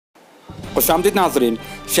खुशामदीद नाज़रीन,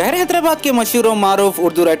 शहर हैदराबाद के मशहूर और मारूफ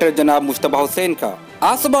उर्दू राइटर जनाब मुज्तबा हुसैन का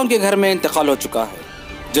आज सुबह उनके घर में इंतकाल हो चुका है।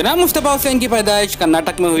 जनाब मुज्तबा हुसैन की पैदाइश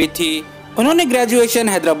कर्नाटक में हुई थी। उन्होंने ग्रेजुएशन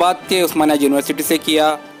हैदराबाद के उस्मानिया यूनिवर्सिटी से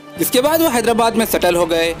किया, जिसके बाद वो हैदराबाद में सेटल हो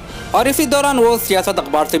गए और इसी दौरान वो सियासत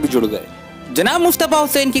अखबार से भी जुड़ गए। जनाब मुज्तबा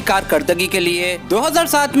हुसैन की कारकर्दगी के लिए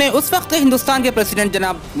 2007 में उस वक्त हिंदुस्तान के प्रेसिडेंट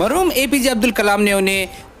जनाब मरहूम APJ अब्दुल कलाम ने उन्हें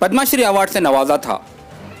पद्मश्री अवार्ड से नवाजा था।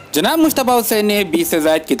 जनाब मुज्तबा हुसैन ने 20 से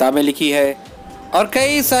ज़ायद किताबें लिखी है और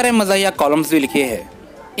कई सारे मज़ाहिया कॉलम्स भी लिखे हैं।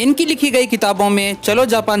 इनकी लिखी गई किताबों में चलो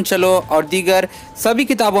जापान चलो और दीगर सभी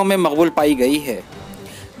किताबों में मकबूल पाई गई है।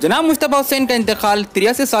 जनाब मुज्तबा हुसैन का इंतकाल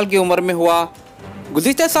 83 साल की उम्र में हुआ।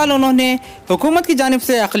 गुज़िश्ता साल उन्होंने हुकूमत की जानिब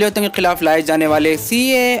से अक़लियतों के ख़िलाफ़ लाए जाने वाले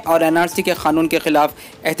CAA और NRC के क़ानून के ख़िलाफ़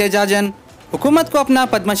एहतजाजन हुकूमत को अपना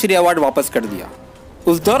पद्मश्री अवार्ड वापस कर दिया।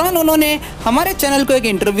 उस दौरान उन्होंने हमारे चैनल को एक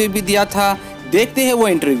इंटरव्यू भी दिया था। देखते हैं वो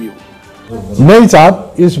इंटरव्यू। नहीं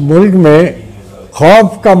साहब, इस मुल्क में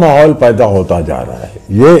खौफ का माहौल पैदा होता जा रहा है।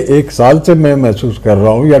 ये एक साल से मैं महसूस कर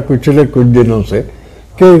रहा हूँ या पिछले कुछ दिनों से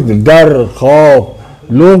कि डर, खौफ,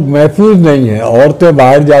 लोग महफूज नहीं है। औरतें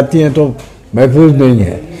बाहर जाती हैं तो महफूज नहीं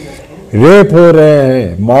है। रेप हो रहे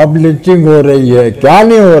हैं, मॉब लिंचिंग हो रही है, क्या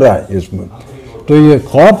नहीं हो रहा है इस मुल्क। तो ये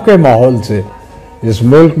खौफ के माहौल से इस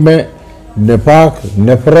मुल्क में निफाक,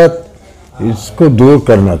 नफरत, इसको दूर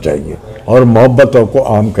करना चाहिए और मोहब्बतों को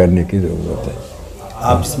आम करने की ज़रूरत है।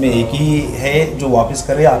 आप इसमें एक ही है जो वापस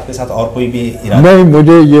करे, आपके साथ और कोई भी इरादा? नहीं,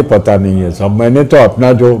 मुझे ये पता नहीं है साहब। मैंने तो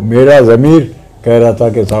अपना जो मेरा ज़मीर कह रहा था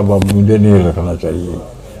कि साहब अब मुझे नहीं रखना चाहिए,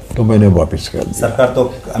 तो मैंने वापस कर दिया। सरकार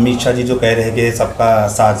तो अमित शाह जी जो कह रहे हैं कि सबका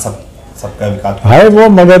साथ सबका विकास है, वो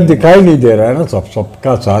मगर दिखाई नहीं दे रहा है ना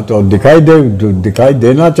सबका साथ। और दिखाई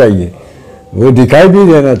देना चाहिए, वो दिखाई भी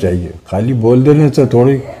देना चाहिए। खाली बोल देने से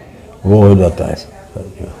थोड़ी वो हो जाता है।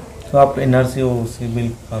 तो आप NRC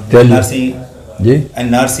जी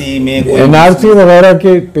NRC वगैरह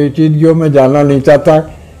के पेचीदगियों में जाना नहीं चाहता,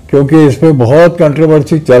 क्योंकि इस पर बहुत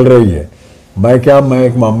कंट्रोवर्सी चल रही है। मैं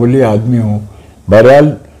एक मामूली आदमी हूँ।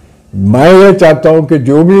 बहरहाल मैं ये चाहता हूँ कि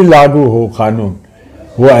जो भी लागू हो कानून,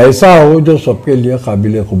 वो ऐसा हो जो सबके लिए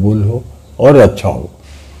काबिल कबूल हो और अच्छा हो,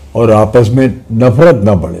 और आपस में नफरत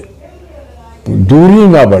ना बढ़े, दूरी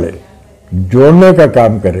ना बढ़े, जोड़ने का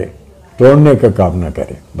काम करे, तोड़ने का काम ना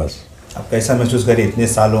करे। बस आप कैसा महसूस करिए, इतने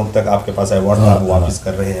सालों तक आपके पास अवार्ड था, वापस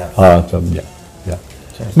कर रहे हैं? हाँ, समझा।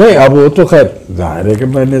 नहीं, अब वो तो खैर जाहिर है कि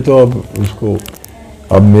मैंने तो अब उसको,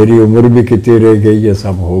 अब मेरी उम्र भी कितनी रह गई, ये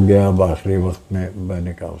सब हो गया। अब आखिरी वक्त में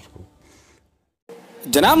मैंने कहा उसको।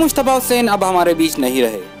 जनाब मुज्तबा हुसैन अब हमारे बीच नहीं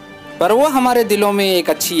रहे, पर वो हमारे दिलों में एक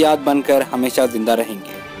अच्छी याद बनकर हमेशा जिंदा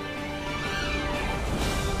रहेंगे।